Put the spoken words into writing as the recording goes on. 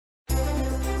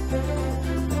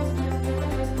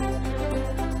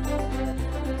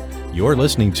You're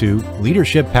listening to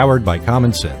Leadership Powered by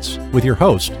Common Sense with your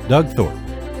host, Doug Thorpe.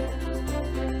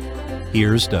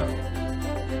 Here's Doug.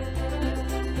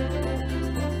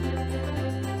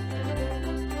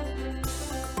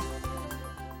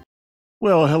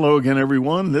 Well, hello again,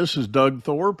 everyone. This is Doug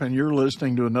Thorpe, and you're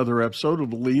listening to another episode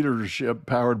of Leadership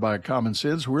Powered by Common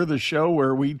Sense. We're the show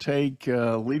where we take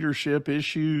leadership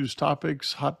issues,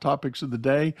 topics, hot topics of the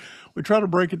day. We try to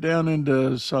break it down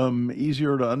into some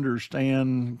easier to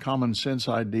understand common sense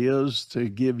ideas to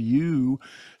give you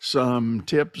some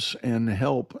tips and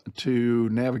help to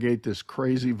navigate this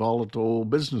crazy, volatile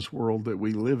business world that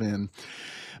we live in.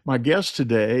 My guest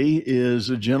today is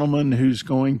a gentleman who's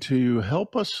going to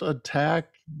help us attack,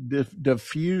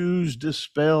 diffuse,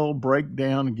 dispel, break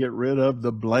down, and get rid of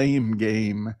the blame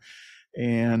game.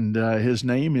 And his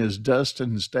name is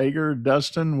Dustin Stager.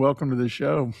 Dustin, welcome to the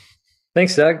show.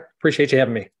 Thanks, Doug. Appreciate you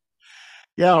having me.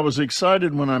 Yeah, I was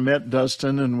excited when I met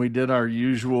Dustin and we did our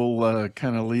usual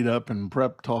kind of lead up and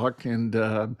prep talk. And,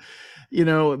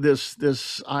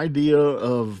 this idea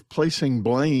of placing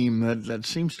blame that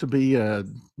seems to be a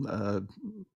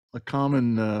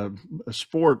common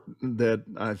sport that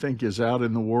I think is out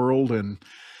in the world. And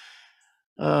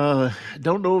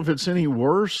don't know if it's any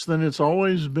worse than it's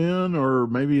always been, or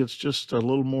maybe it's just a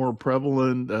little more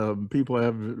prevalent. People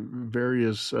have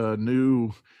various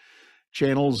new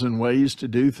channels and ways to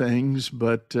do things,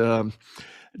 but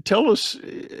tell us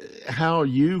how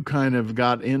you kind of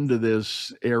got into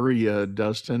this area,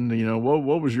 Dustin.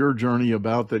 What was your journey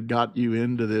about that got you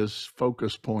into this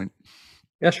focus point?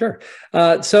 Yeah, sure.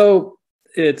 So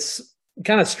it's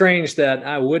kind of strange that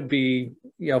I would be,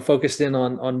 focused in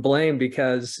on blame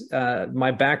because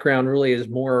my background really is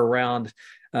more around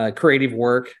creative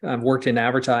work. I've worked in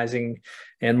advertising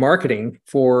and marketing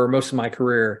for most of my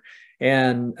career.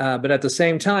 But at the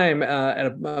same time, at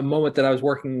a moment that I was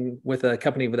working with a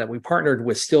company that we partnered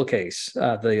with, Steelcase,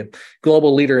 the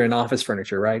global leader in office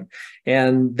furniture, right?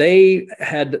 And they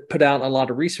had put out a lot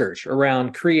of research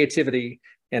around creativity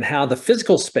and how the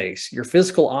physical space, your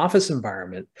physical office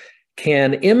environment,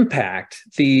 can impact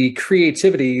the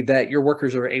creativity that your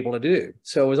workers are able to do.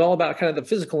 So it was all about kind of the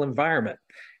physical environment.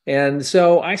 And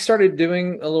so I started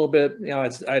doing a little bit,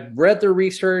 I'd read the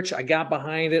research, I got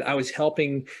behind it, I was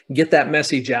helping get that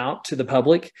message out to the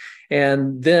public.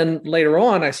 And then later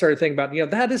on, I started thinking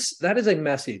about, that is a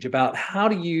message about how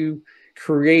do you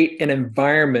create an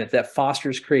environment that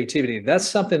fosters creativity. That's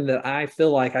something that I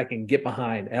feel like I can get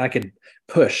behind and I could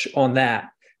push on that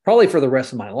probably for the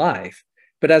rest of my life.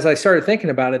 But as I started thinking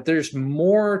about it, there's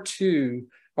more to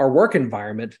our work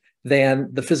environment than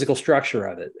the physical structure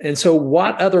of it. And so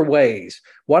what other ways,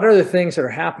 what are the things that are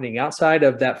happening outside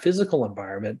of that physical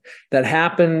environment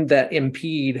that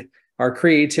impede our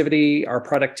creativity, our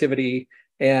productivity,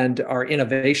 and our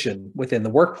innovation within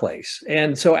the workplace?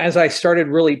 And so as I started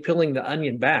really peeling the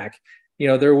onion back,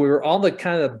 there were all the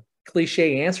kind of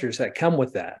cliche answers that come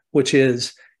with that, which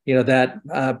is,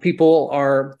 that people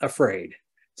are afraid.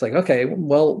 It's like, okay,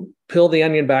 well, peel the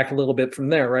onion back a little bit from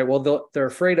there, right? Well, they're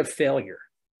afraid of failure.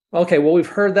 Okay, well, we've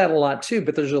heard that a lot too,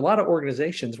 but there's a lot of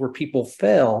organizations where people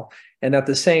fail, and at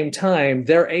the same time,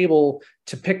 they're able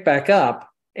to pick back up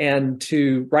and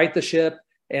to right the ship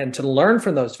and to learn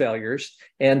from those failures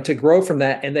and to grow from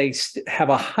that, and they have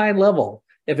a high level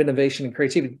of innovation and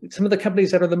creativity. Some of the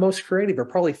companies that are the most creative are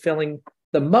probably failing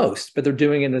the most, but they're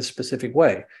doing it in a specific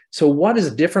way. So what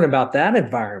is different about that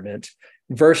environment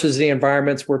versus the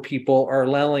environments where people are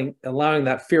allowing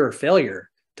that fear of failure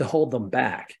to hold them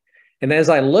back? And as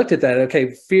I looked at that,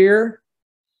 okay, fear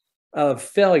of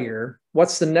failure,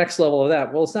 what's the next level of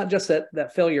that? Well, it's not just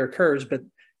that failure occurs, but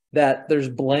that there's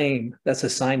blame that's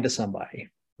assigned to somebody,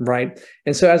 right?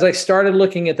 And so as I started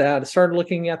looking at that, I started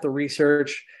looking at the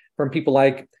research from people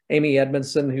like Amy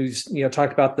Edmondson, who's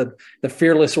talked about the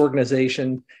fearless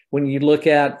organization. When you look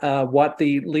at what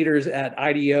the leaders at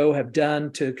IDEO have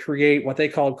done to create what they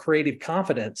call creative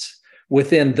confidence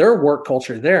within their work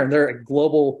culture there, and they're a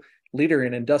global leader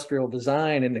in industrial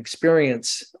design and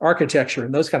experience architecture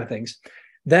and those kind of things,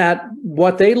 that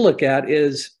what they look at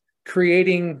is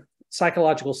creating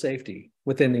psychological safety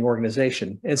within the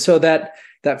organization. And so that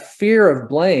fear of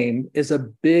blame is a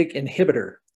big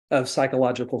inhibitor of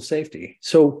psychological safety.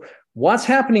 So what's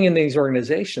happening in these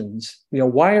organizations?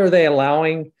 Why are they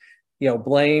allowing,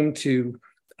 blame to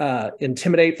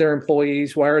intimidate their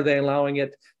employees? Why are they allowing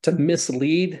it to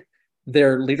mislead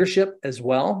their leadership as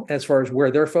well, as far as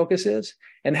where their focus is?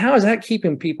 And how is that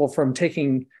keeping people from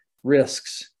taking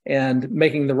risks and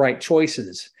making the right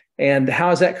choices? And how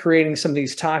is that creating some of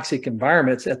these toxic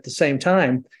environments at the same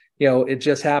time? It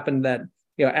just happened that,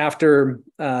 after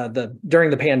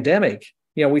during the pandemic,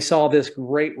 we saw this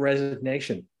great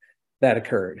resignation that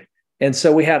occurred. And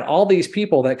so we had all these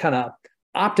people that kind of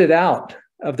opted out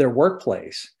of their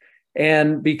workplace.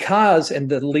 And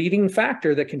the leading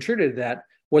factor that contributed to that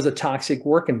was a toxic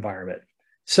work environment.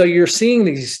 So you're seeing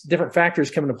these different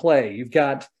factors come into play. You've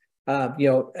got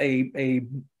a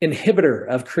inhibitor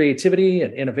of creativity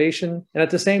and innovation, and at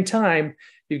the same time,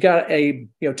 you've got a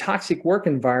toxic work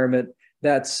environment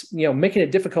that's making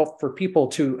it difficult for people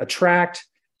to attract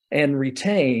and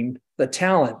retain the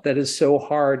talent that is so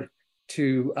hard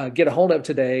to get a hold of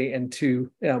today, and to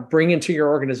bring into your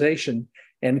organization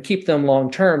and keep them long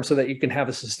term, so that you can have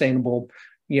a sustainable,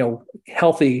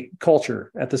 healthy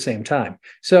culture at the same time.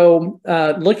 So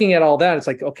looking at all that, it's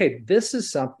like, okay, this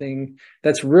is something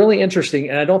that's really interesting,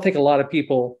 and I don't think a lot of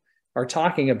people are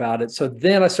talking about it. So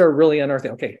then I started really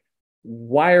unearthing, okay,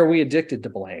 why are we addicted to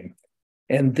blame?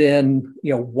 And then,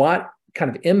 what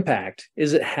kind of impact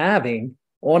is it having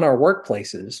on our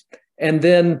workplaces? And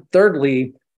then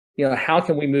thirdly, how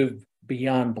can we move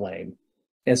beyond blame?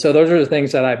 And so those are the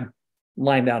things that I've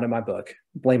lined out in my book,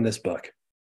 Blame This Book.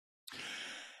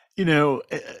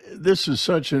 This is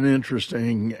such an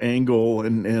interesting angle,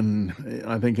 and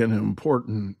I think an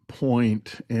important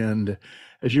point. And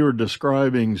as you were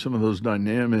describing some of those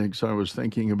dynamics, I was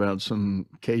thinking about some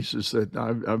cases that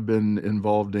I've been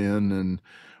involved in, and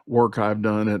work I've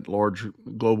done at large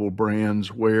global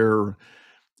brands where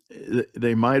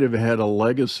they might have had a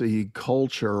legacy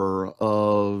culture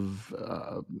of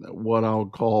what I'll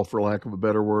call, for lack of a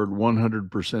better word,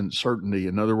 100% certainty.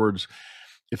 In other words,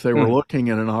 if they were looking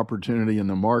at an opportunity in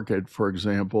the market, for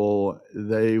example,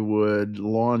 they would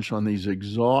launch on these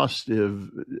exhaustive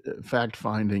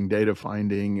fact-finding,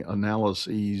 data-finding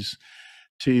analyses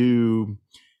to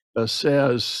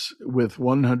assess with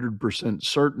 100%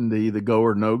 certainty the go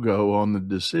or no-go on the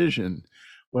decision.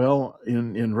 Well,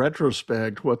 in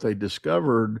retrospect, what they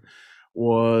discovered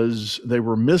was they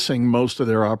were missing most of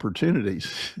their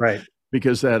opportunities. Right.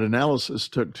 Because that analysis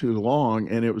took too long,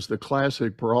 and it was the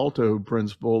classic Peralta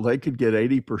principle. They could get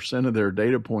 80% of their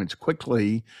data points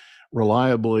quickly,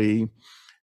 reliably,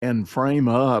 and frame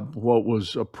up what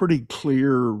was a pretty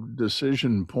clear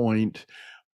decision point,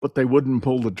 but they wouldn't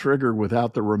pull the trigger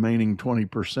without the remaining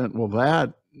 20%. Well,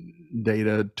 that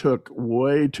data took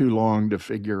way too long to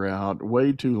figure out,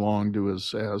 way too long to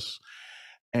assess.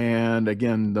 And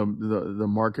again, the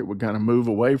market would kind of move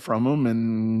away from them,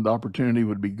 and the opportunity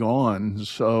would be gone.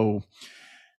 So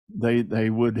they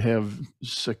would have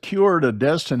secured a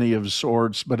destiny of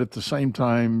sorts, but at the same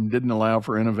time didn't allow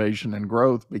for innovation and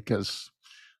growth because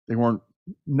they weren't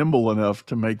nimble enough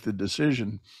to make the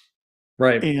decision.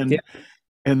 Right.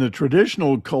 And the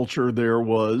traditional culture there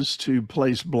was to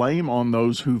place blame on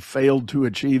those who failed to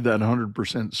achieve that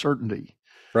 100% certainty.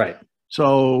 Right.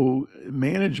 So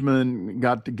management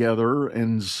got together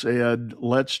and said,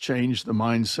 let's change the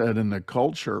mindset and the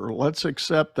culture. Let's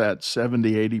accept that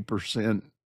 70, 80%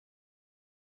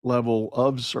 level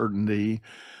of certainty.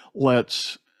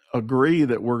 Let's agree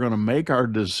that we're going to make our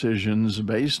decisions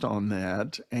based on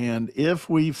that. And if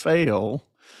we fail,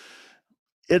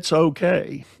 it's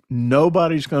okay.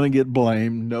 Nobody's going to get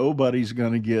blamed. Nobody's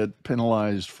going to get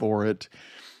penalized for it.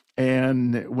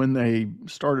 And when they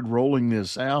started rolling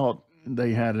this out,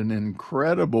 they had an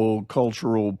incredible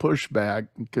cultural pushback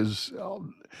because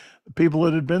people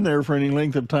that had been there for any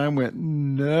length of time went,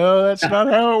 no, that's not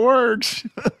how it works.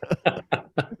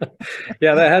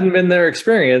 Yeah, that hadn't been their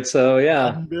experience. So yeah,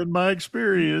 hadn't been my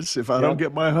experience. If I don't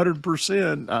get my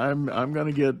 100%, I'm going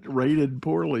to get rated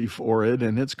poorly for it,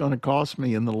 and it's going to cost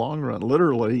me in the long run,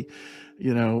 literally,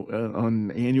 on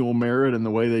annual merit and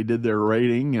the way they did their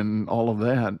rating and all of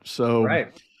that. So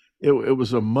right. It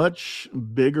was a much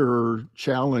bigger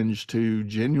challenge to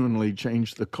genuinely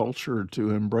change the culture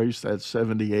to embrace that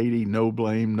 70-80, no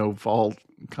blame, no fault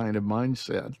kind of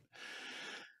mindset.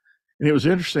 And it was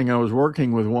interesting. I was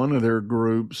working with one of their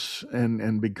groups,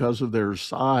 and because of their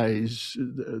size,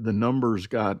 the numbers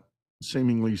got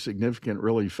seemingly significant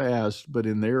really fast, but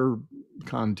in their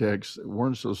context, it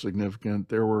weren't so significant.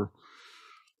 There were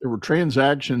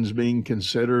transactions being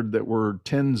considered that were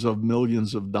tens of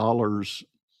millions of dollars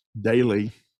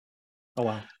daily. Oh,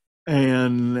 wow.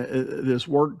 And this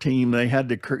work team, they had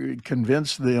to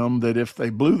convince them that if they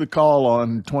blew the call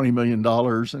on $20 million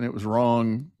and it was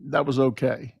wrong, that was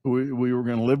okay. We were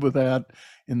going to live with that.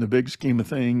 In the big scheme of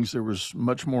things, there was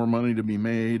much more money to be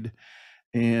made.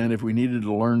 And if we needed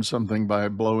to learn something by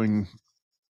blowing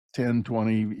 10,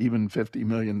 20, even $50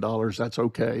 million, that's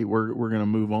okay. We're going to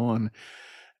move on.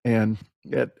 And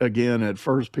at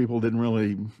first, people didn't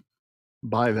really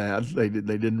buy that. They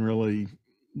didn't really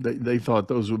they thought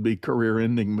those would be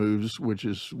career-ending moves, which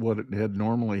is what it had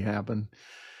normally happened.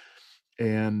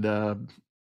 And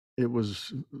it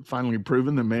was finally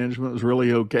proven that management was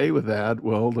really okay with that.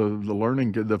 Well,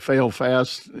 the fail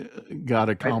fast got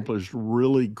accomplished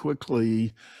really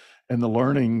quickly, and the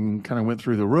learning kind of went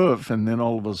through the roof. And then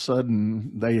all of a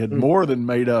sudden, they had more than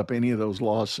made up any of those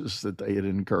losses that they had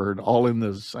incurred, all in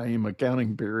the same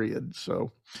accounting period.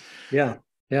 So, yeah,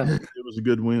 it was a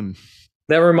good win.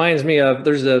 That reminds me of,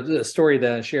 there's a story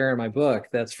that I share in my book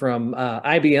that's from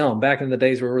IBM back in the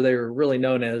days where they were really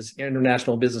known as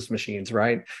International Business Machines,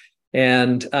 right?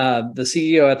 And the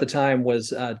CEO at the time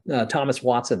was Thomas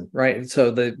Watson, right?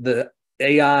 So the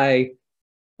AI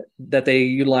that they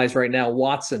utilize right now,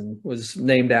 Watson, was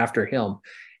named after him.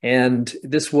 And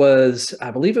this was,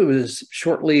 I believe it was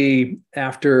shortly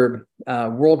after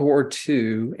World War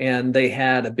II, and they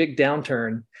had a big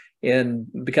downturn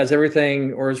because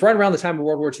everything, or it was right around the time of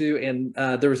World War II, and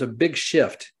there was a big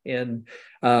shift in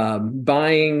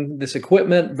buying this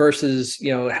equipment versus,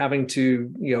 having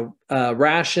to,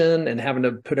 ration and having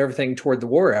to put everything toward the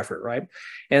war effort, right?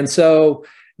 And so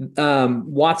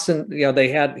Watson, he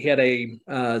had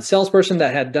a salesperson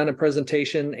that had done a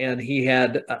presentation, and he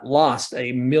had lost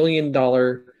 $1 million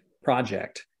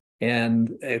project.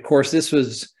 And of course, this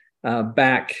was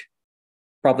back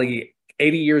probably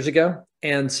 80 years ago.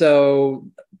 And so,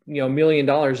 $1 million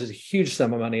is a huge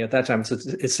sum of money at that time. So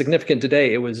it's significant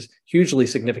today. It was hugely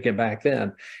significant back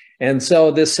then. And so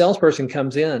this salesperson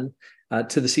comes in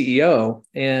to the CEO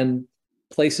and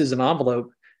places an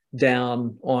envelope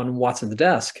down on Watson's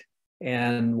desk.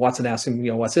 And Watson asked him,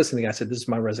 what's this? And the guy said, this is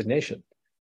my resignation.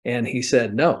 And he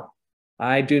said, no,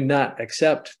 I do not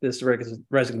accept this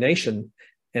resignation.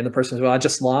 And the person said, well, I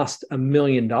just lost $1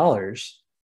 million.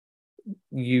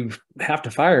 You have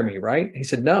to fire me, right? He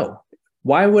said, no.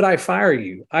 Why would I fire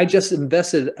you? I just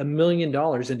invested $1 million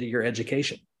into your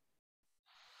education.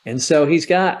 And so he's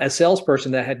got a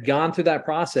salesperson that had gone through that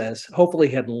process, hopefully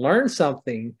had learned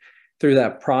something through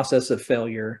that process of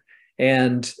failure,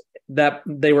 and that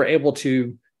they were able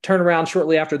to turn around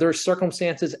shortly after. There were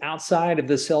circumstances outside of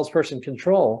the salesperson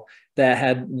control that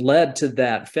had led to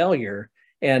that failure.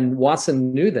 And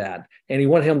Watson knew that, and he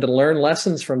wanted him to learn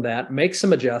lessons from that, make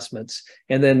some adjustments,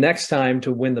 and then next time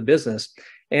to win the business.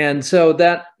 And so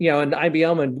that, and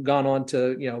IBM had gone on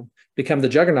to, become the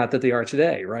juggernaut that they are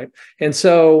today, right? And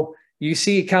so you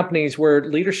see companies where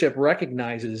leadership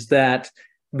recognizes that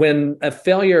when a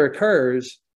failure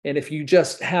occurs, and if you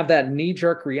just have that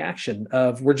knee-jerk reaction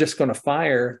of we're just going to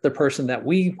fire the person that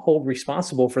we hold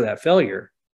responsible for that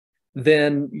failure,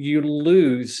 then you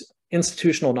lose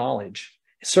institutional knowledge,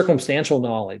 circumstantial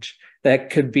knowledge that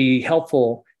could be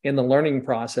helpful in the learning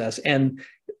process. And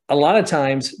a lot of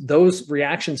times those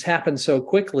reactions happen so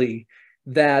quickly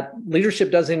that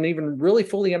leadership doesn't even really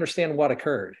fully understand what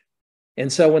occurred.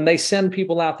 And so when they send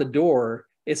people out the door,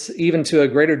 it's even to a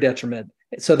greater detriment,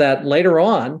 so that later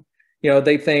on,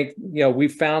 they think, we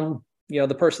found,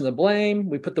 the person to blame,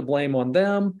 we put the blame on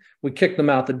them, we kicked them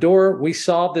out the door, we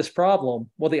solved this problem.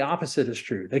 Well, the opposite is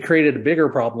true. They created a bigger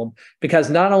problem, because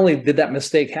not only did that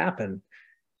mistake happen,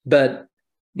 but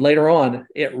later on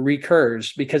it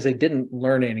recurs because they didn't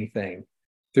learn anything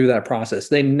through that process.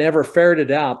 They never ferreted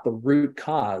out the root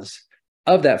cause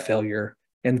of that failure,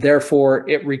 and therefore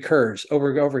it recurs over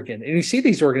and over again. And you see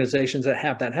these organizations that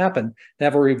have that happen. They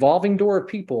have a revolving door of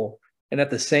people, and at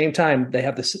the same time, they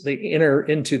enter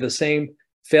into the same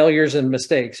failures and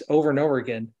mistakes over and over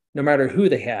again, no matter who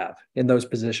they have in those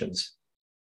positions.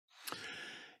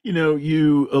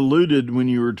 You alluded, when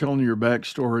you were telling your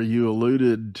backstory, you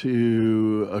alluded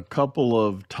to a couple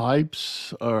of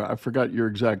types, or I forgot your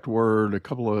exact word, a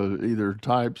couple of either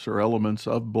types or elements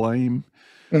of blame.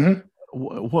 Mm-hmm.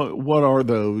 What are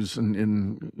those,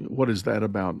 and what is that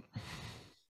about?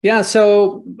 Yeah,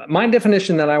 so my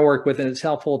definition that I work with, and it's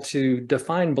helpful to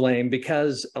define blame,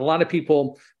 because a lot of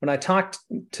people, when I talk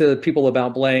to people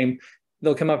about blame,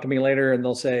 they'll come up to me later and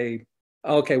they'll say,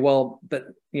 okay, well, but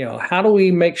how do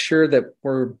we make sure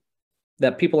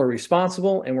that people are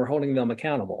responsible and we're holding them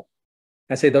accountable?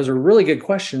 I say those are really good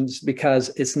questions, because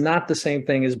it's not the same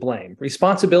thing as blame.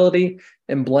 Responsibility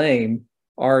and blame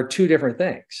are two different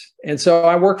things. And so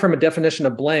I work from a definition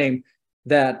of blame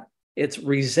that it's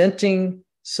resenting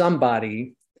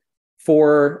somebody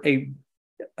for a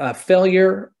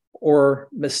failure or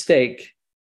mistake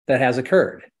that has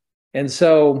occurred. And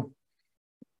so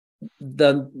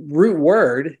the root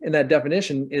word in that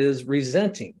definition is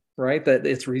resenting, right? That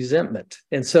it's resentment.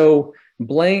 And so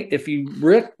blame, if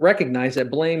you recognize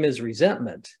that blame is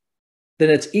resentment,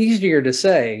 then it's easier to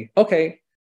say, okay,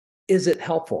 is it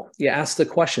helpful? You ask the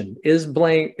question, is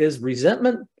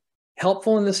resentment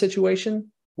helpful in this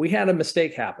situation? We had a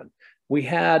mistake happen. We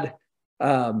had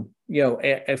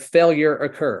a failure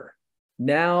occur.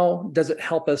 Now, does it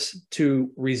help us to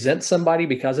resent somebody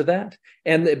because of that?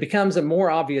 And it becomes a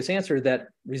more obvious answer that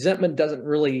resentment doesn't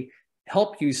really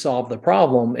help you solve the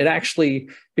problem. It actually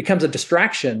becomes a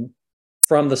distraction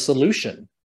from the solution.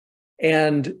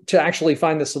 And to actually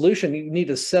find the solution, you need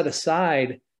to set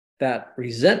aside that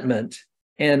resentment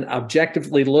and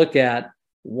objectively look at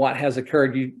what has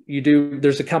occurred.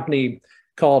 There's a company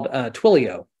called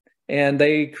Twilio, and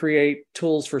they create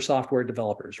tools for software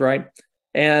developers, right?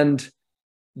 And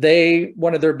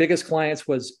one of their biggest clients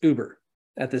was Uber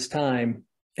at this time.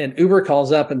 And Uber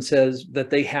calls up and says that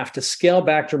they have to scale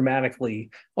back dramatically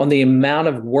on the amount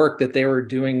of work that they were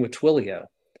doing with Twilio.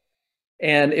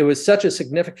 And it was such a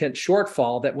significant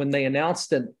shortfall that when they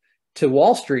announced it to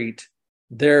Wall Street,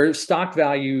 their stock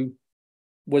value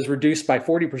was reduced by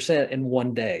 40% in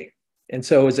one day. And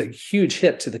so it was a huge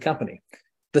hit to the company.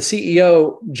 The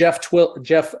CEO,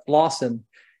 Jeff Lawson,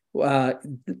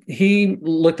 he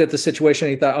looked at the situation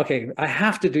and he thought, okay, I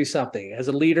have to do something. As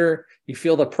a leader, you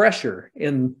feel the pressure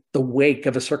in the wake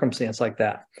of a circumstance like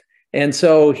that. And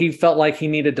so he felt like he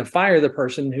needed to fire the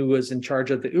person who was in charge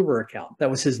of the Uber account.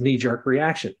 That was his knee-jerk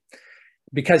reaction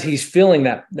because he's feeling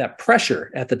that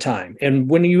pressure at the time. And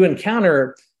when you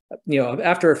encounter,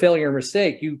 after a failure or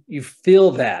mistake, you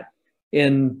feel that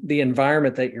in the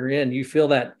environment that you're in. You feel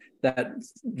that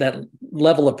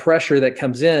level of pressure that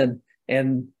comes in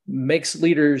and makes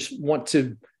leaders want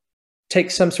to take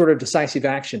some sort of decisive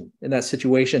action in that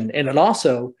situation. And it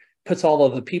also puts all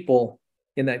of the people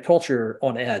in that culture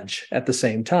on edge at the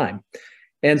same time.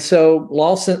 And so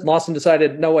Lawson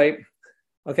decided, no, wait,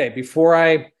 okay, before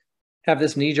I have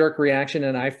this knee-jerk reaction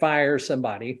and I fire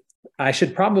somebody, I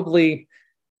should probably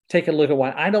take a look at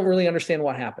why. I don't really understand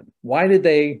what happened. Why did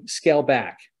they scale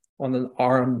back on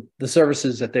the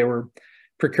services that they were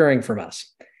procuring from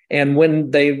us? And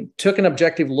when they took an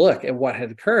objective look at what had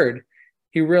occurred,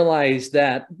 he realized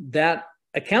that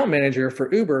account manager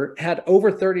for Uber had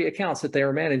over 30 accounts that they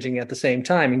were managing at the same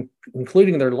time,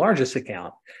 including their largest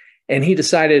account. And he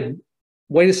decided,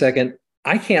 wait a second,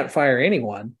 I can't fire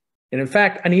anyone. And in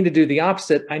fact, I need to do the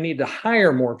opposite. I need to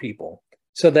hire more people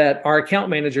so that our account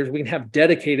managers, we can have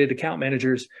dedicated account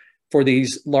managers for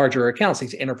these larger accounts,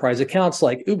 these enterprise accounts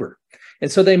like Uber. And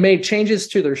so they made changes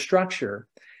to their structure.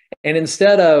 And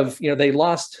instead of, they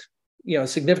lost, a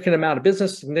significant amount of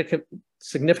business,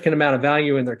 significant amount of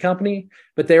value in their company,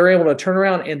 but they were able to turn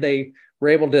around and they were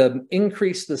able to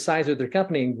increase the size of their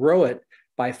company and grow it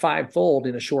by 5-fold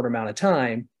in a short amount of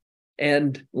time.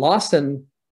 And Lawson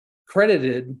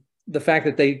credited the fact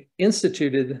that they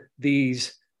instituted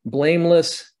these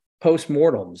blameless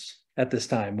postmortems at this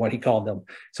time, what he called them,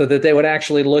 so that they would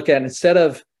actually look at, instead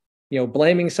of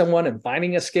blaming someone and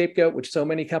finding a scapegoat, which so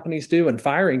many companies do, and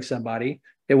firing somebody,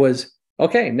 it was,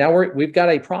 okay, now we've got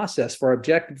a process for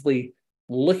objectively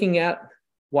looking at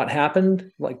what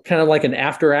happened, kind of like an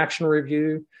after action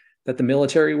review that the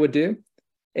military would do,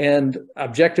 and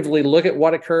objectively look at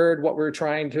what occurred, what we're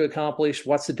trying to accomplish,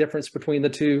 what's the difference between the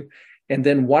two, and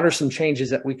then what are some changes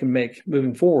that we can make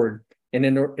moving forward and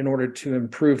in order to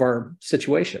improve our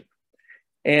situation.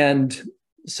 And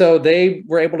so they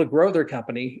were able to grow their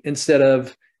company instead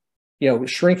of,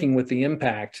 shrinking with the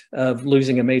impact of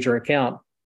losing a major account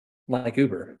like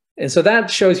Uber. And so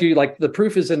that shows you, the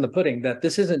proof is in the pudding, that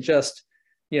this isn't just,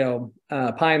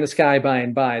 pie in the sky by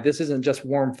and by. This isn't just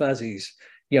warm fuzzies.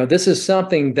 This is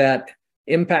something that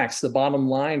impacts the bottom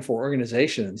line for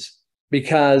organizations,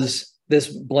 because this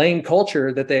blame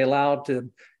culture that they allow to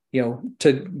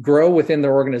grow within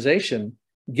their organization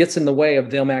gets in the way of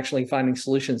them actually finding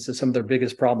solutions to some of their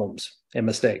biggest problems and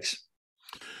mistakes.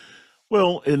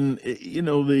 Well, and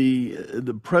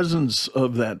the presence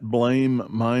of that blame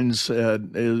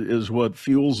mindset is what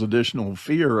fuels additional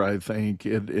fear, I think,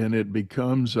 and it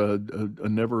becomes a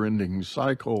never-ending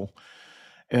cycle.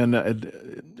 And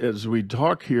as we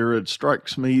talk here, it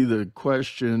strikes me the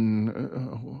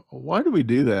question: why do we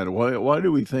do that? Why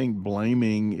do we think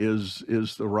blaming is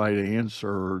the right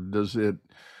answer? Does it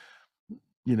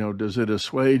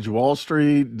assuage Wall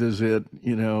Street? Does it,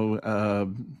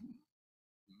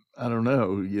 I don't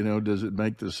know, does it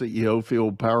make the CEO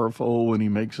feel powerful when he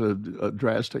makes a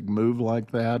drastic move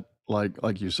like that?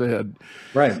 Like you said,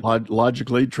 right?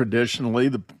 Logically, traditionally,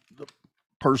 the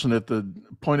person at the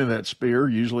point of that spear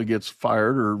usually gets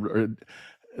fired, or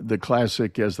the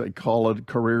classic, as they call it,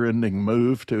 career-ending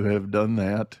move to have done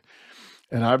that.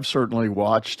 And I've certainly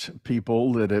watched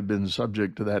people that have been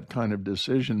subject to that kind of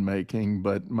decision making.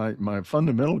 But my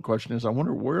fundamental question is, I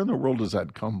wonder, where in the world does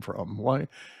that come from? Why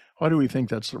do we think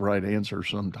that's the right answer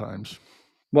sometimes?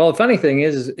 Well, the funny thing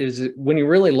is when you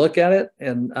really look at it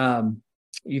and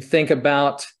you think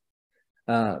about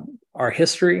our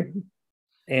history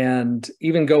and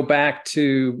even go back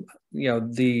to,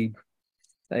 the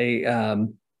a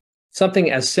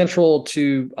something as central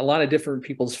to a lot of different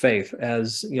people's faith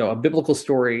as, a biblical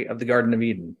story of the Garden of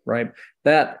Eden, right?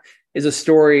 That is a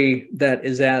story that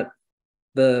is at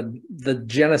the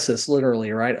genesis,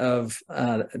 literally, right, of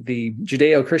the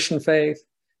Judeo-Christian faith.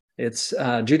 It's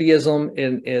Judaism,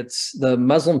 and it's the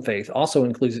Muslim faith also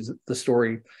includes the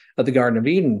story of the Garden of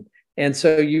Eden. And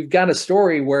so you've got a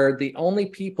story where the only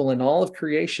people in all of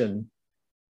creation,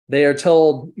 they are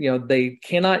told, they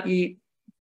cannot eat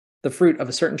the fruit of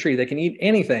a certain tree. They can eat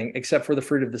anything except for the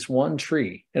fruit of this one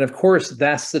tree. And of course,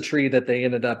 that's the tree that they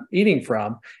ended up eating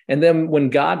from. And then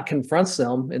when God confronts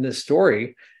them in this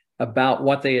story about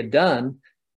what they had done,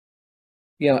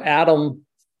 Adam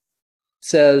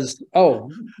says,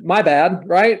 "Oh, my bad,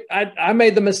 right? I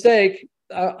made the mistake.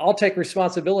 I'll take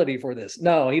responsibility for this."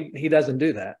 No, he doesn't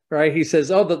do that, right? He says,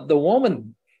 "Oh, the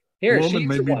woman here, the woman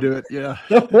made me do it." Yeah,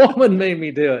 the woman made me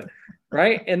do it,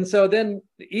 right? And so then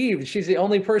Eve, she's the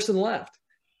only person left.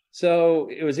 So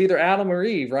it was either Adam or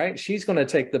Eve, right? She's going to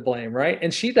take the blame, right?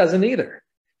 And she doesn't either.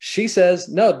 She says,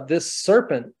 "No, this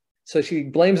serpent." So she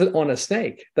blames it on a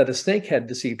snake, that a snake had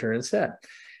deceived her instead.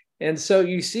 And so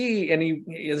you see, and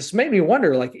this made me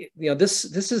wonder, like, this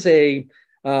is a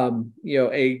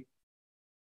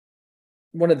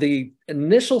one of the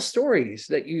initial stories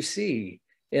that you see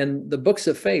in the books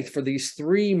of faith for these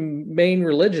three main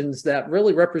religions that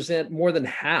really represent more than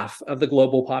half of the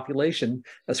global population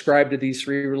ascribed to these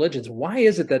three religions. Why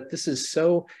is it that this is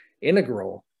so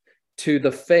integral to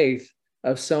the faith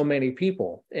of so many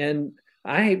people? And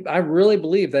I really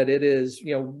believe that it is,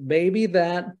 maybe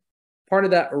that part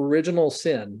of that original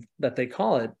sin that they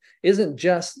call it isn't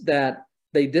just that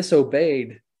they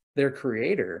disobeyed their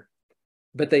creator,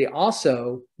 but they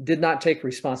also did not take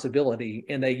responsibility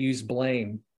and they used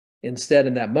blame instead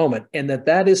in that moment. And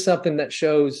that is something that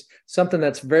shows something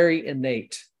that's very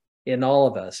innate in all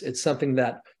of us. It's something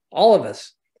that all of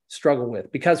us struggle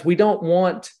with because we don't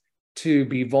want to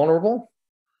be vulnerable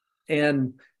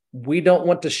and we don't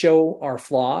want to show our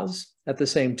flaws at the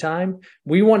same time.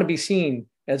 We want to be seen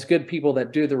as good people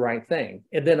that do the right thing.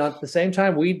 And then at the same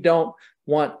time, we don't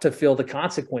want to feel the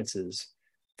consequences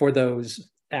for those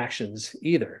actions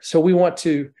either. So we want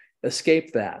to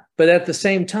escape that. But at the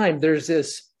same time, there's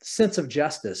this sense of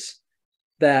justice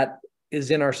that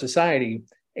is in our society.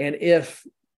 And if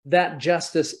that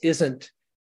justice isn't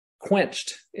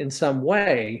quenched in some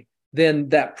way, then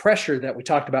that pressure that we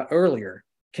talked about earlier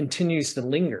continues to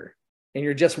linger. And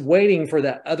you're just waiting for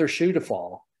that other shoe to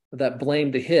fall, that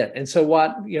blame to hit. And so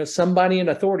what, somebody in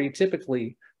authority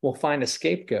typically will find a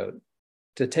scapegoat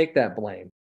to take that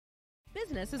blame.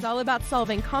 Business is all about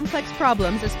solving complex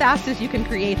problems as fast as you can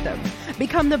create them.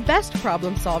 Become the best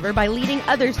problem solver by leading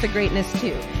others to greatness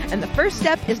too. And the first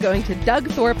step is going to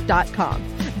DougThorpe.com.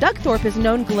 Doug Thorpe is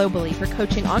known globally for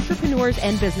coaching entrepreneurs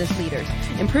and business leaders,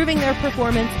 improving their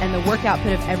performance and the work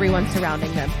output of everyone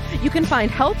surrounding them. You can find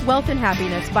health, wealth, and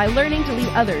happiness by learning to lead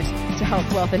others to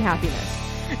health, wealth, and happiness.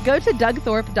 Go to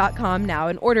DougThorpe.com now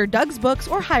and order Doug's books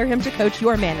or hire him to coach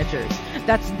your managers.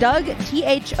 That's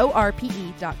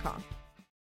DougThorpe.com.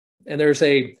 And there's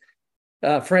a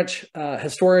French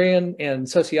historian and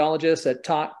sociologist that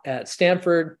taught at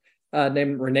Stanford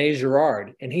named René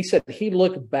Girard. And he said he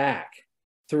looked back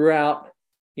throughout,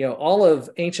 all of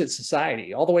ancient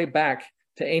society, all the way back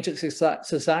to ancient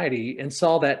society, and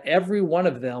saw that every one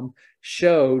of them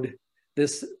showed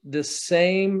this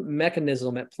same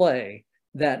mechanism at play,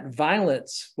 that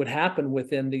violence would happen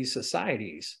within these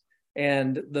societies,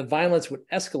 and the violence would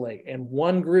escalate, and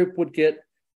one group would get,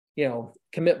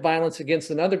 commit violence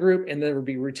against another group, and there would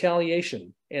be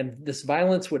retaliation, and this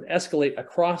violence would escalate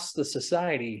across the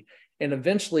society. And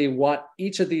eventually what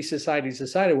each of these societies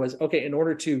decided was, okay, in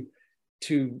order to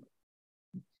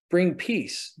bring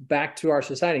peace back to our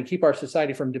society and keep our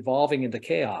society from devolving into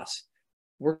chaos,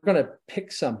 we're going to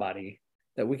pick somebody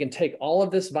that we can take all of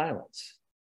this violence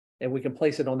and we can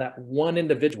place it on that one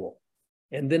individual.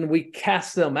 And then we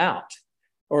cast them out,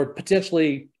 or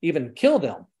potentially even kill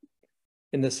them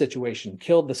in this situation,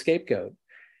 kill the scapegoat.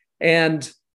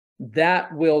 And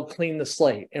that will clean the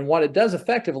slate. And what it does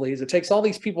effectively is it takes all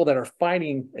these people that are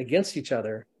fighting against each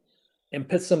other and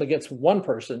pits them against one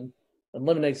person,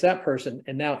 eliminates that person,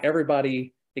 and now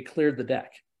it cleared the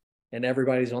deck and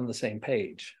everybody's on the same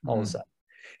page all of a sudden.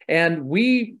 And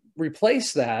we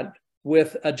replace that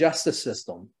with a justice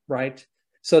system, right?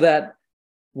 So that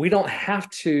we don't have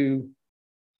to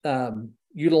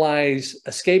utilize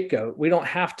a scapegoat. We don't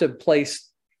have to place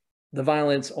the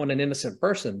violence on an innocent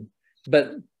person.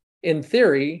 But in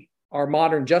theory, our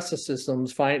modern justice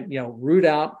systems root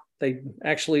out, they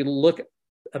actually look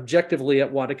objectively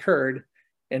at what occurred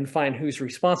and find who's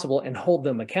responsible and hold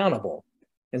them accountable.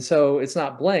 And so it's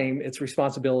not blame, it's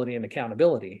responsibility and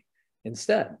accountability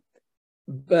instead.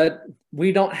 But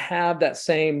we don't have that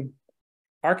same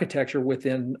architecture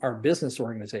within our business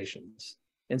organizations.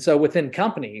 And so within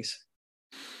companies,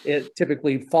 it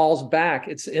typically falls back.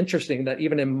 It's interesting that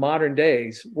even in modern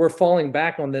days, we're falling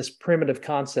back on this primitive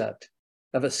concept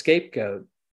of a scapegoat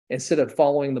instead of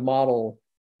following the model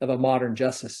of a modern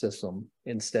justice system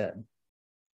instead.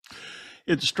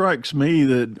 It strikes me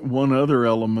that one other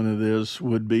element of this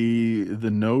would be the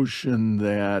notion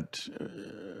that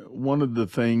one of the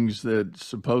things that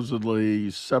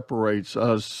supposedly separates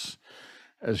us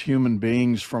as human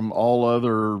beings from all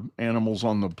other animals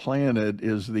on the planet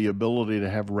is the ability to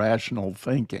have rational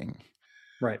thinking.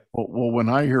 Right. Well, when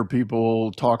I hear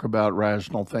people talk about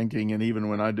rational thinking, and even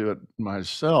when I do it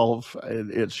myself,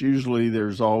 it's usually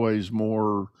there's always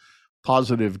more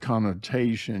positive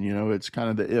connotation. It's kind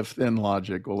of the if-then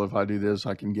logic. Well, if I do this,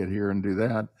 I can get here and do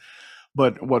that.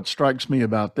 But what strikes me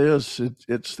about this,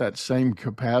 it's that same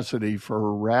capacity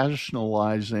for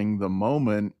rationalizing the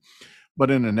moment,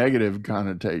 but in a negative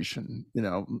connotation.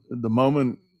 The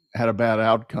moment had a bad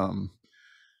outcome.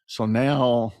 So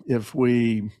now if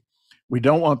we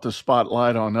don't want the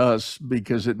spotlight on us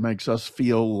because it makes us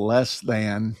feel less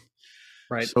than.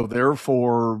 Right. So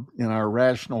therefore, in our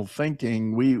rational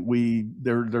thinking,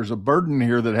 there's a burden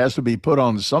here that has to be put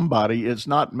on somebody. It's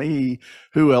not me.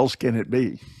 Who else can it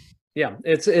be? Yeah,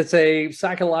 it's a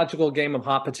psychological game of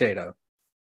hot potato,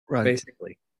 right?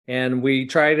 Basically, and we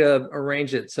try to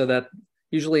arrange it so that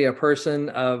usually a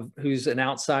person who's an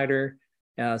outsider,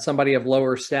 somebody of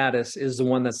lower status, is the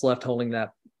one that's left holding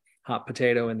that hot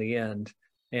potato in the end,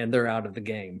 and they're out of the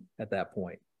game at that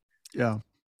point. Yeah.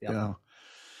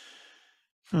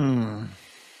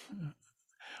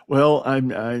 Well,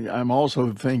 I'm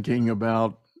also thinking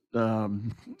about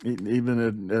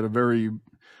even at a very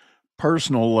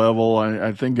personal level.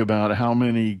 I think about how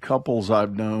many couples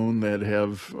I've known that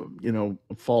have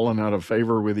fallen out of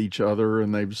favor with each other,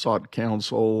 and they've sought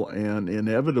counsel, and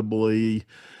inevitably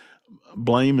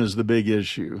blame is the big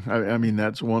issue. I mean,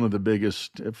 that's one of the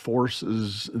biggest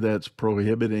forces that's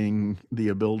prohibiting the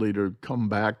ability to come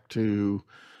back to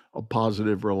a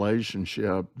positive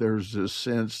relationship. There's this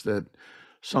sense that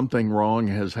something wrong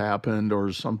has happened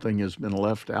or something has been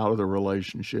left out of the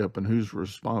relationship, and who's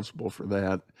responsible for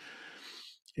that.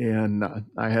 And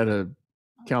I had a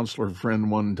counselor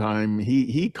friend one time,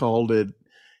 he called it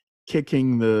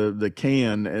kicking the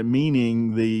can,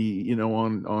 meaning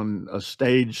on a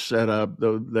stage setup,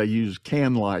 they use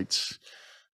can lights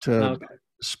to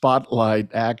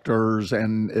spotlight actors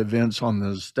and events on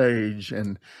the stage.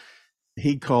 And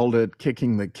he called it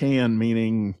kicking the can,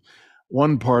 meaning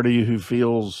one party who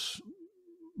feels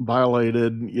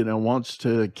violated, wants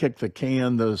to kick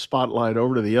the spotlight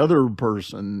over to the other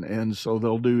person. And so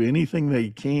they'll do anything they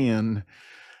can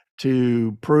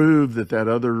to prove that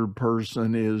other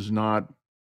person is not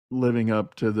living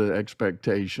up to the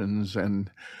expectations.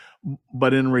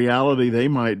 But in reality, they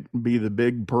might be the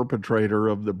big perpetrator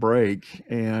of the break,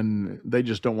 and they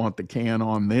just don't want the can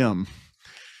on them.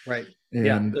 Right.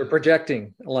 And they're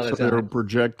projecting a lot of times. They're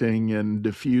projecting and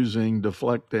diffusing,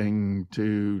 deflecting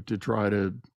to try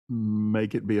to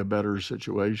make it be a better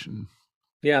situation.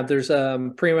 Yeah, there's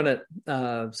a preeminent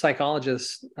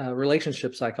psychologist,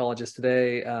 relationship psychologist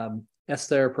today,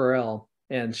 Esther Perel,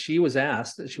 and she was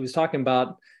talking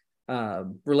about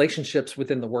relationships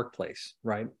within the workplace,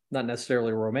 right? Not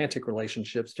necessarily romantic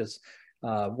relationships, just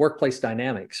workplace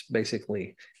dynamics,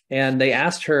 basically. And they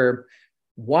asked her,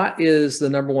 what is the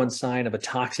number one sign of a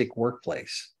toxic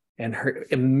workplace? And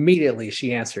immediately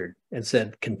she answered and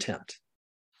said, contempt.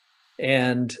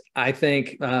 And I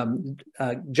think John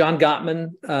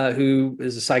Gottman, who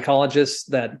is a psychologist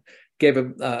that gave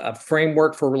a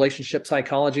framework for relationship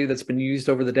psychology that's been used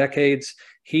over the decades,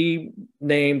 he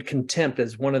named contempt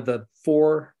as one of the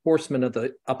 4 horsemen of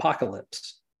the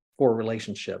apocalypse for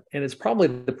relationship. And it's probably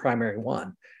the primary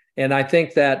one. And I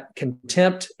think that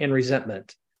contempt and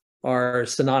resentment are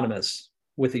synonymous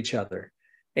with each other.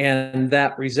 And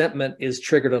that resentment is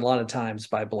triggered a lot of times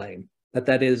by blame,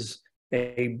 that is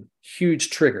a huge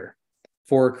trigger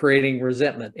for creating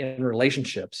resentment in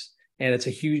relationships. And it's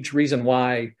a huge reason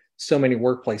why so many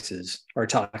workplaces are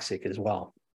toxic as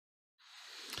well.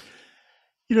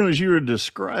 As you were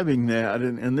describing that,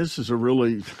 and this is a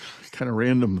really kind of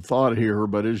random thought here,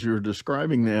 but as you're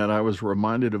describing that, I was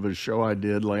reminded of a show I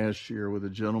did last year with a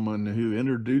gentleman who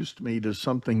introduced me to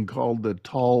something called the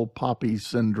tall poppy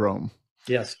syndrome.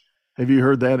 Yes. Have you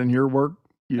heard that in your work?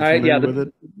 You familiar with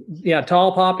it? Yeah,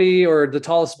 tall poppy, or the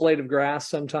tallest blade of grass,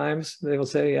 sometimes they will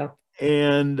say, yeah.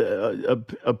 And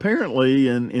apparently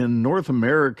in North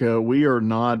America, we are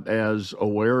not as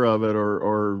aware of it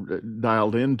or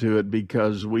dialed into it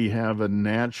because we have a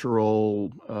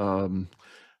natural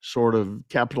sort of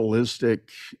capitalistic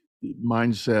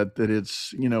mindset that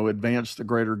it's, advance the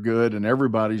greater good, and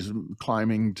everybody's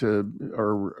climbing to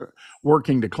or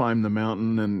working to climb the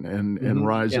mountain and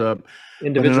rise up.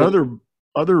 But in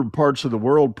other parts of the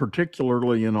world,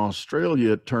 particularly in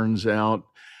Australia, it turns out,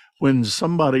 when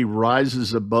somebody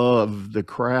rises above the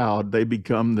crowd, they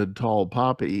become the tall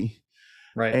poppy.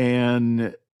 Right.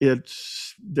 And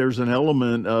there's an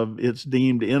element of it's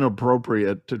deemed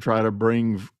inappropriate to try to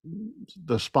bring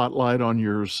the spotlight on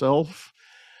yourself.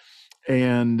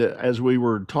 And as we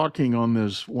were talking on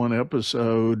this one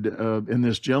episode, and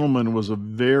this gentleman was a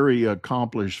very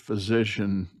accomplished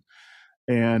physician.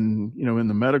 And, in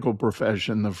the medical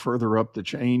profession, the further up the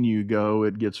chain you go,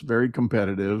 it gets very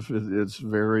competitive. It's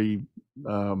very,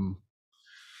 I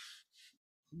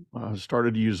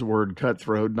started to use the word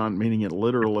cutthroat, not meaning it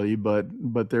literally, but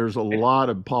there's a lot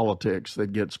of politics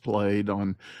that gets played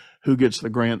on who gets the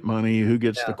grant money, who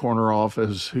gets the corner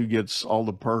office, who gets all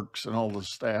the perks and all the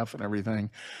staff and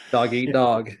everything. Dog eat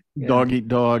dog. Dog eat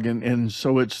dog. And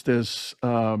so it's this,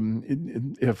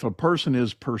 if a person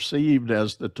is perceived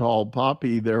as the tall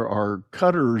poppy, there are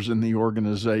cutters in the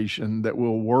organization that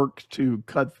will work to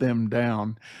cut them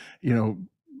down,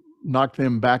 knock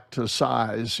them back to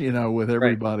size, with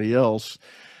everybody else.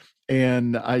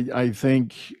 And I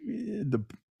think the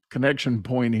connection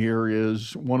point here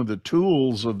is one of the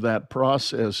tools of that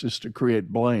process is to create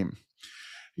blame.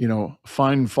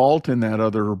 Find fault in that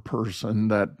other person,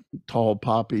 that tall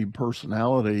poppy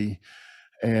personality,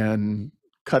 and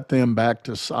cut them back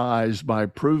to size by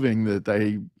proving that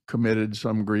they committed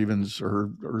some grievance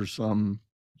or some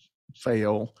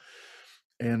fail.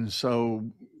 And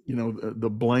so, the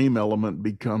blame element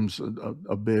becomes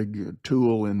a big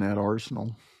tool in that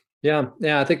arsenal. Yeah,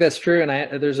 I think that's true.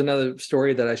 And there's another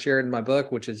story that I shared in my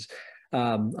book, which is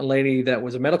a lady that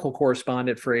was a medical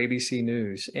correspondent for ABC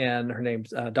News, and her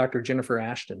name's Dr. Jennifer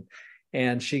Ashton.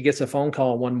 And she gets a phone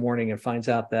call one morning and finds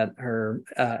out that her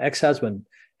ex-husband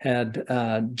had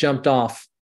jumped off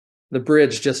the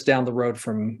bridge just down the road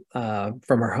from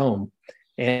her home.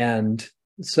 And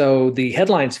so the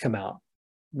headlines come out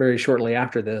very shortly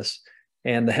after this,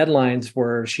 and the headlines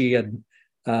were she had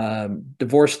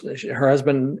divorced her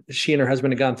husband. She and her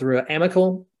husband had gone through an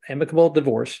amicable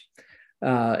divorce,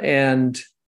 and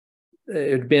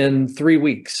it had been 3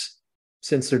 weeks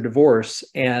since their divorce,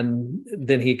 and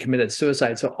then he committed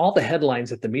suicide. So all the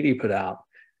headlines that the media put out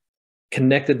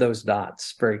connected those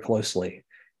dots very closely,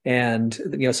 and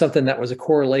something that was a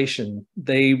correlation,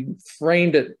 they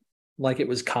framed it like it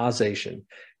was causation,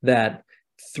 that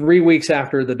 3 weeks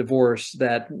after the divorce,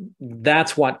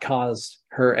 that's what caused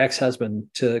her ex-husband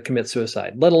to commit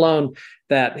suicide, let alone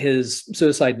that his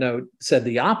suicide note said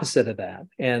the opposite of that.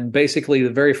 And basically the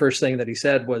very first thing that he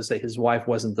said was that his wife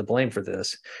wasn't to blame for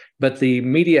this. But the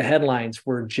media headlines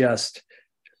were just,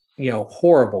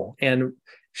 horrible. And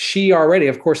she already,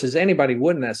 of course, as anybody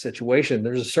would in that situation,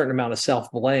 there's a certain amount of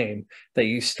self-blame that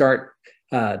you start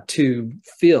to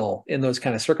feel in those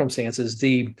kind of circumstances.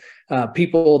 The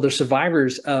people, the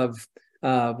survivors of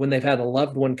when they've had a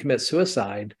loved one commit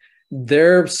suicide,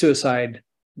 their suicide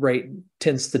rate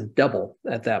tends to double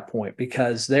at that point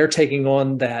because they're taking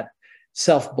on that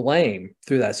self-blame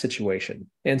through that situation.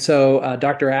 And so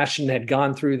Dr. Ashton had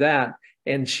gone through that,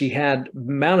 and she had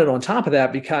mounted on top of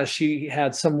that, because she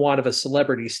had somewhat of a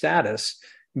celebrity status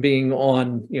being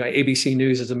on ABC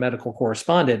News as a medical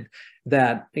correspondent,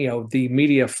 that the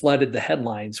media flooded the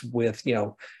headlines with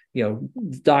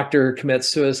doctor commits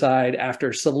suicide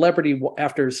after celebrity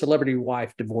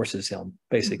wife divorces him,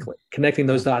 basically connecting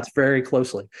those dots very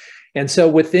closely. And so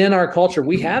within our culture,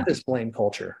 we have this blame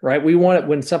culture, right? We want it,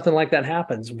 when something like that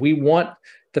happens, we want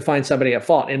to find somebody at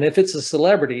fault. And if it's a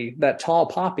celebrity, that tall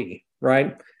poppy,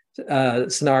 right,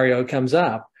 scenario comes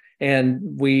up, and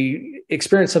we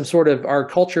experience our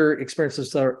culture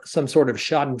experiences some sort of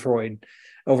schadenfreude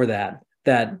over that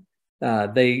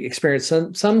they experience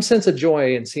some sense of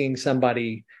joy in seeing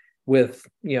somebody with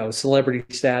celebrity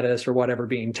status or whatever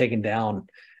being taken down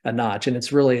a notch. And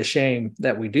it's really a shame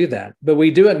that we do that. But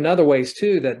we do it in other ways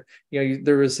too. That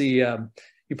there was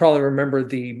you probably remember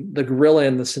the gorilla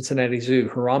in the Cincinnati Zoo,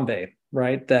 Harambe,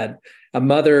 right? That a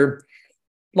mother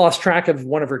lost track of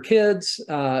one of her kids.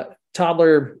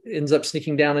 Toddler ends up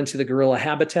sneaking down into the gorilla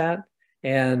habitat,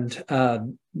 and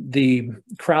the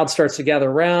crowd starts to gather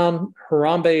around.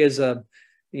 Harambe is a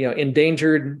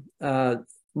endangered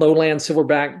lowland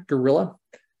silverback gorilla,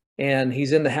 and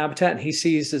he's in the habitat, and he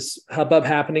sees this hubbub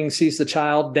happening, sees the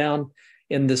child down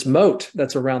in this moat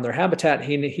that's around their habitat.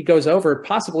 He goes over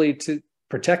possibly to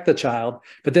protect the child,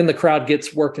 but then the crowd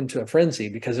gets worked into a frenzy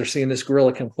because they're seeing this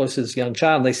gorilla come close to this young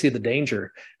child, and they see the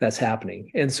danger that's happening.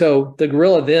 And so the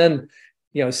gorilla then,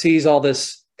 sees all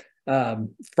this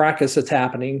fracas that's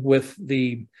happening with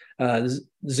the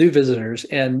zoo visitors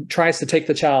and tries to take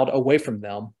the child away from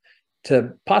them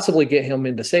to possibly get him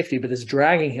into safety, but is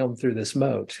dragging him through this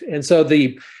moat. And so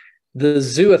the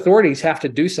zoo authorities have to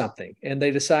do something, and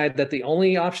they decide that the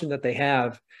only option that they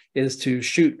have is to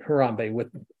shoot Harambe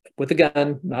with a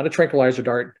gun, not a tranquilizer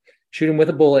dart, shoot him with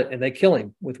a bullet, and they kill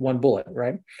him with one bullet,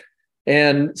 right?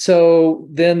 And so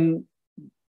then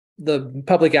the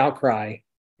public outcry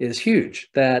is huge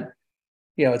that,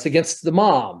 it's against the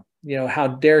mom. How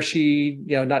dare she,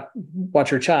 not watch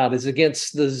her child? Is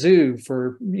against the zoo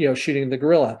for, shooting the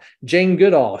gorilla. Jane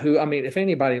Goodall, who, if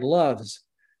anybody loves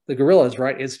the gorillas,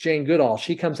 right, it's Jane Goodall.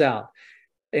 She comes out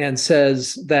and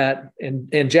says that,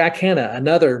 and Jack Hanna,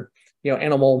 another,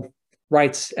 animal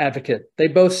rights advocate, they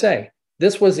both say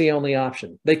this was the only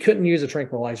option. They couldn't use a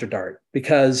tranquilizer dart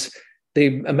because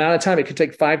the amount of time it could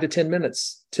take 5 to 10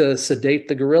 minutes to sedate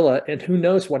the gorilla, and who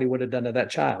knows what he would have done to that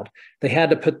child. They had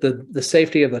to put the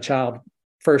safety of the child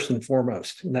first and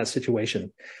foremost in that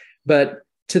situation. But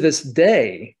to this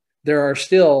day, there are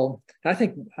still, I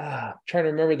think, trying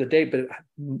to remember the date, but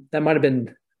that might have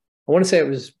been, I want to say it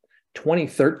was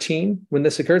 2013 when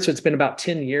this occurred. So it's been about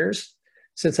 10 years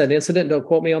since that incident. Don't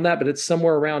quote me on that, but it's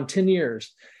somewhere around 10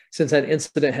 years since that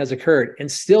incident has occurred.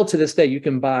 And still to this day, you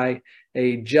can buy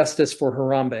a Justice for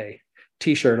Harambe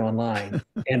t-shirt online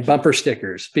and bumper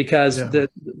stickers because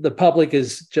the public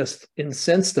is just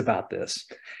incensed about this.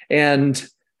 And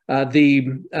the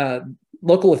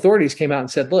local authorities came out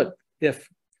and said, look, if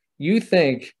you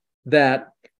think that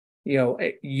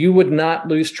you would not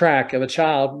lose track of a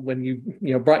child when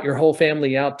you brought your whole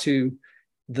family out to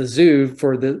the zoo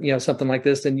for something like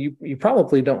this, then you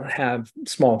probably don't have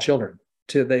small children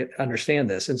to understand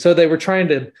this. And so they were trying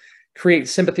to create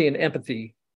sympathy and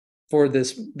empathy for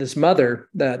this mother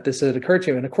that this had occurred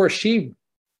to, and of course she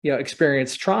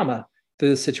experienced trauma through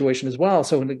this situation as well.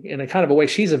 So in a kind of a way,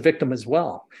 she's a victim as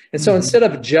well. And so instead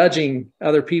of judging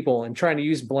other people and trying to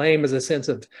use blame as a sense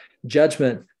of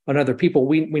judgment on other people,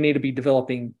 we need to be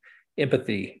developing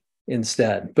empathy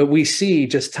instead. But we see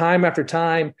just time after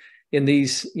time in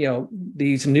these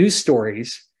news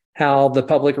stories how the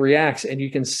public reacts, and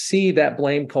you can see that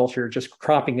blame culture just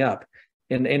cropping up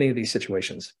in any of these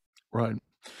situations. Right.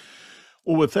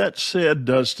 Well, with that said,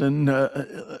 Dustin,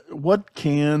 what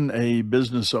can a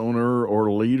business owner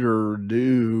or leader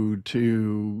do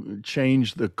to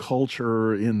change the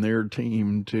culture in their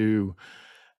team to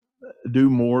do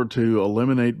more to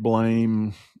eliminate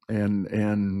blame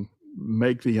and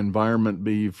make the environment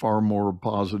be far more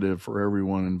positive for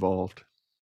everyone involved?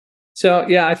 So,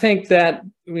 yeah, I think that,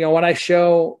 what I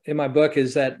show in my book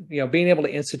is that, being able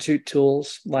to institute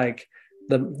tools like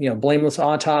the, blameless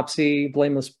autopsy,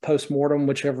 blameless postmortem,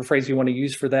 whichever phrase you want to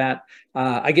use for that.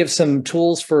 I give some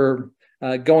tools for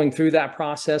going through that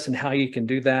process and how you can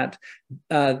do that.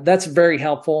 That's very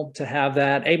helpful to have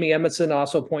that. Amy Edmondson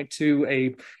also point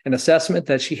to an assessment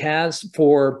that she has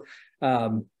for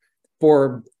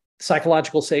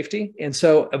psychological safety. And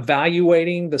so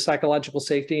evaluating the psychological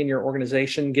safety in your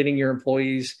organization, getting your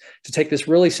employees to take this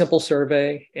really simple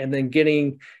survey, and then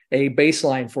getting a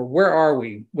baseline for where are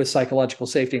we with psychological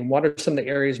safety and what are some of the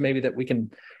areas maybe that we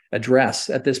can address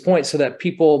at this point so that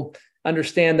people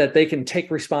understand that they can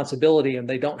take responsibility and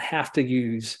they don't have to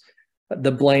use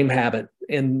the blame habit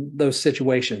in those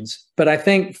situations. But I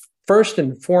think first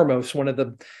and foremost, one of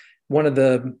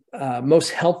the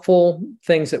most helpful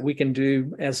things that we can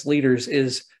do as leaders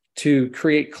is to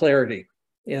create clarity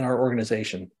in our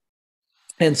organization.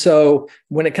 And so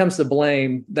when it comes to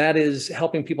blame, that is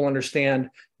helping people understand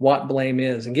what blame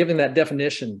is and giving that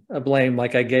definition of blame,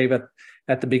 like I gave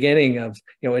at the beginning of,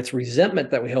 it's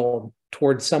resentment that we hold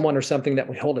towards someone or something that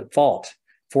we hold at fault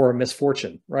for a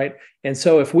misfortune, right? And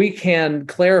so if we can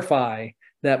clarify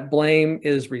that blame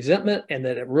is resentment and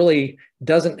that it really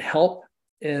doesn't help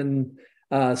in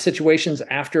situations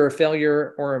after a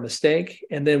failure or a mistake,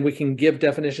 and then we can give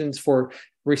definitions for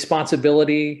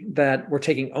responsibility, that we're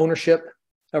taking ownership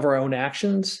of our own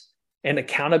actions, and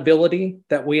accountability,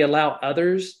 that we allow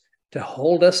others to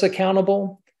hold us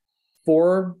accountable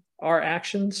for our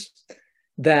actions.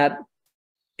 that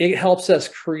it helps us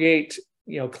create,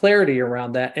 clarity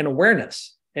around that and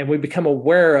awareness. And we become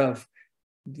aware of,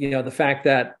 the fact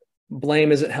that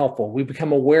blame isn't helpful. We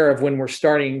become aware of when we're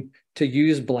starting to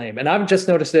use blame. And I've just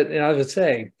noticed it, and I would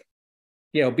say,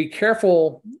 be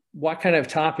careful what kind of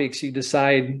topics you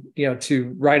decide,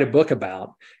 to write a book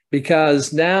about,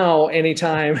 because now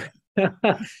anytime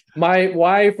my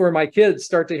wife or my kids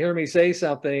start to hear me say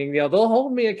something, they'll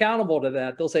hold me accountable to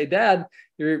that. They'll say, Dad,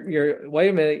 you're wait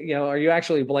a minute, are you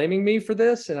actually blaming me for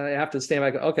this? And I have to stand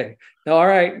back. Okay, no, all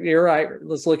right, you're right.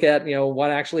 Let's look at, what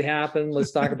actually happened.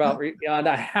 Let's talk about, and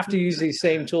I have to use these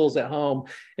same tools at home,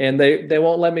 and they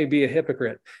won't let me be a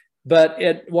hypocrite. But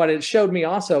what it showed me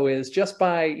also is just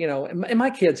by, and my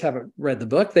kids haven't read the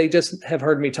book. They just have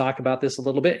heard me talk about this a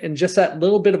little bit, and just that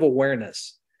little bit of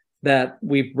awareness that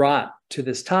we've brought to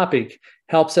this topic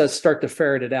helps us start to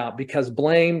ferret it out, because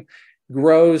blame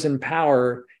grows in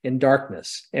power in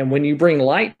darkness. And when you bring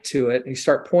light to it and you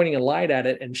start pointing a light at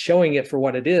it and showing it for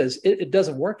what it is, it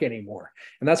doesn't work anymore.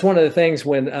 And that's one of the things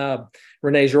when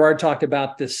Rene Girard talked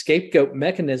about the scapegoat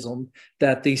mechanism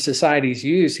that these societies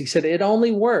use. He said it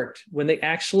only worked when they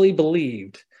actually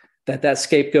believed that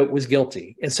scapegoat was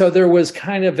guilty. And so there was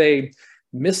kind of a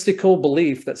mystical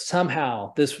belief that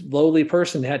somehow this lowly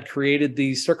person had created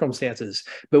these circumstances.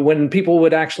 But when people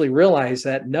would actually realize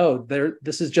that, no,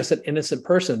 this is just an innocent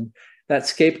person, that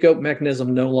scapegoat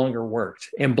mechanism no longer worked,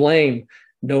 and blame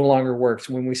no longer works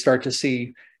when we start to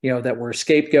see, that we're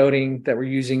scapegoating, that we're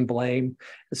using blame.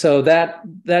 So that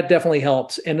definitely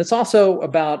helps. And it's also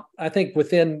about, I think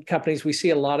within companies, we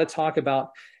see a lot of talk about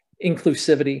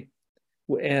inclusivity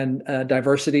and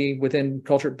diversity within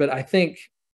culture. But I think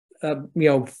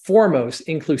foremost,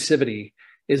 inclusivity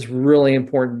is really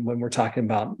important when we're talking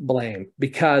about blame,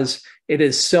 because it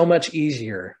is so much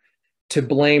easier to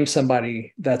blame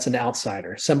somebody that's an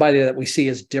outsider, somebody that we see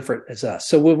as different as us.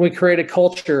 So when we create a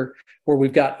culture where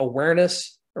we've got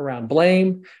awareness around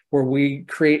blame, where we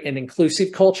create an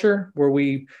inclusive culture, where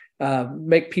we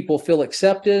make people feel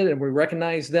accepted and we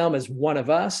recognize them as one of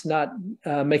us, not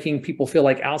making people feel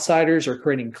like outsiders or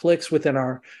creating cliques within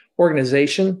our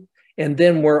organization. And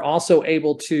then we're also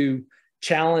able to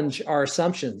challenge our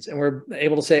assumptions, and we're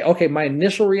able to say, okay, my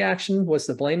initial reaction was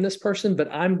to blame this person, but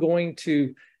I'm going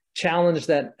to challenge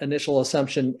that initial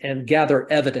assumption and gather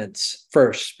evidence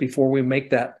first before we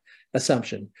make that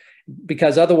assumption.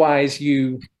 Because otherwise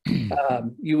you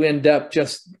end up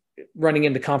just running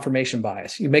into confirmation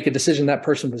bias. You make a decision that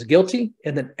person was guilty,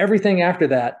 and then everything after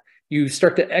that, you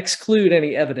start to exclude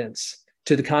any evidence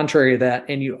to the contrary of that,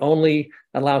 and you only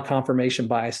allow confirmation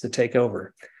bias to take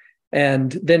over.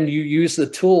 And then you use the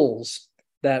tools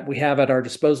that we have at our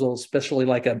disposal, especially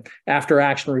like an after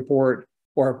action report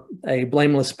or a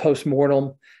blameless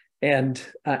postmortem, and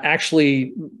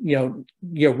actually,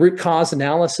 root cause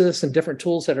analysis and different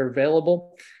tools that are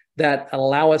available that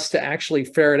allow us to actually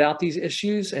ferret out these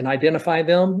issues and identify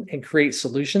them and create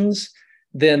solutions.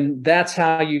 Then that's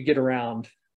how you get around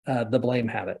the blame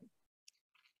habit.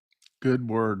 Good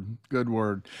word. Good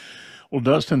word. Well,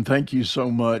 Dustin, thank you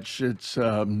so much. It's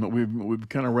we've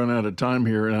kind of run out of time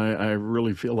here, and I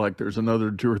really feel like there's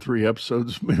another 2 or 3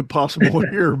 episodes possible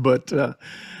here. But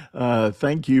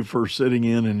thank you for sitting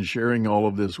in and sharing all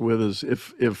of this with us.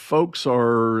 If folks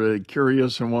are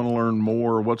curious and want to learn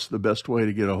more, what's the best way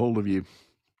to get a hold of you?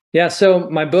 Yeah, so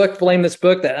my book, Blame This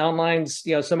Book, that outlines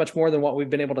so much more than what we've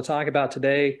been able to talk about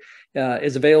today,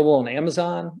 is available on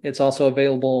Amazon. It's also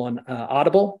available on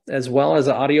Audible as well as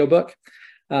an audiobook.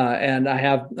 And I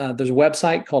have there's a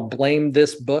website called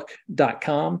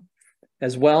blamethisbook.com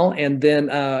as well. And then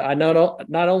I not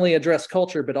only address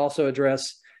culture, but also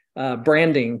address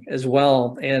branding as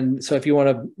well. And so if you want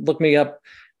to look me up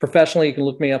professionally, you can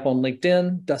look me up on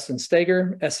LinkedIn, Dustin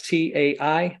Staiger,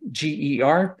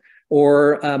 Staiger,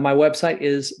 or my website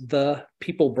is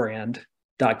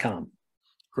thepeoplebrand.com.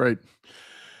 Great.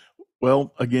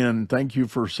 Well, again, thank you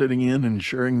for sitting in and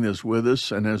sharing this with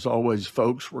us. And as always,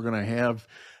 folks, we're going to have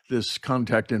this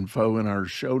contact info in our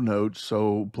show notes.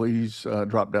 So please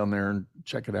drop down there and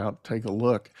check it out. Take a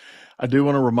look. I do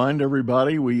want to remind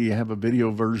everybody, we have a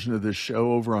video version of this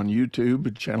show over on YouTube,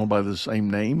 a channel by the same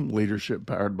name, Leadership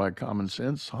Powered by Common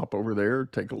Sense. Hop over there,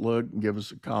 take a look, give us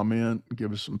a comment,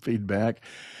 give us some feedback.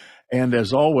 And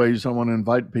as always, I want to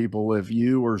invite people, if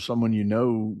you or someone you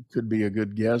know could be a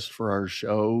good guest for our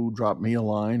show, drop me a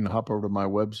line, hop over to my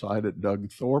website at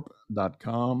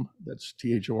dougthorpe.com. That's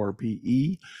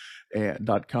THORPE.com.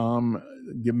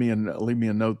 Leave me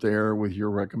a note there with your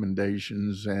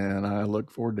recommendations, and I look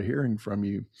forward to hearing from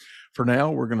you. For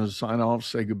now, we're going to sign off,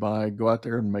 say goodbye, go out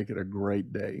there and make it a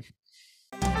great day.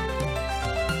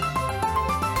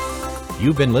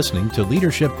 You've been listening to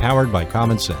Leadership Powered by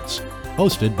Common Sense,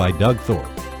 hosted by Doug Thorpe.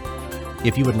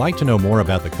 If you would like to know more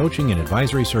about the coaching and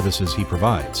advisory services he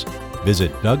provides,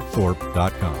 visit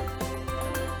dougthorpe.com.